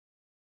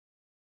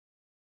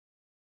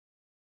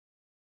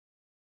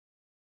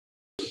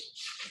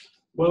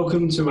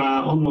Welcome to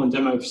our online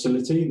demo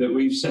facility that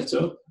we've set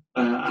up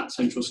at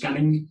Central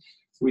Scanning.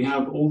 We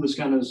have all the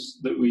scanners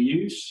that we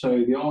use, so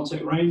the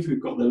Artec range,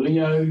 we've got the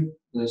Leo,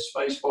 the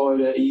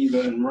Spacefinder,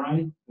 Eva and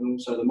Ray, and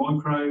also the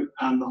Micro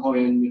and the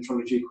high-end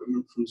metrology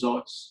equipment from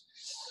Zeiss.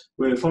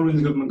 We're following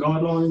the government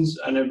guidelines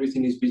and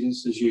everything is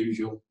business as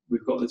usual.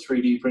 We've got the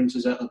 3D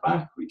printers at the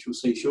back, which you'll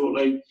see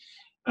shortly,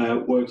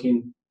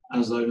 working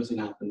as though nothing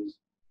happened.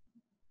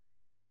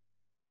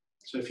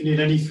 So if you need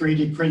any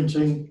 3D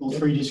printing or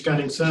 3D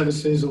scanning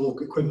services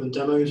or equipment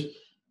demos,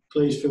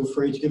 please feel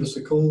free to give us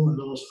a call and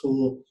ask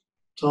for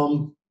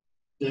Tom,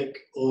 Nick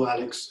or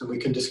Alex, and we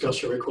can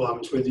discuss your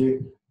requirements with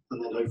you,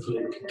 and then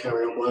hopefully we can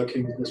carry on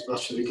working as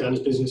much as we can as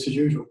business as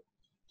usual.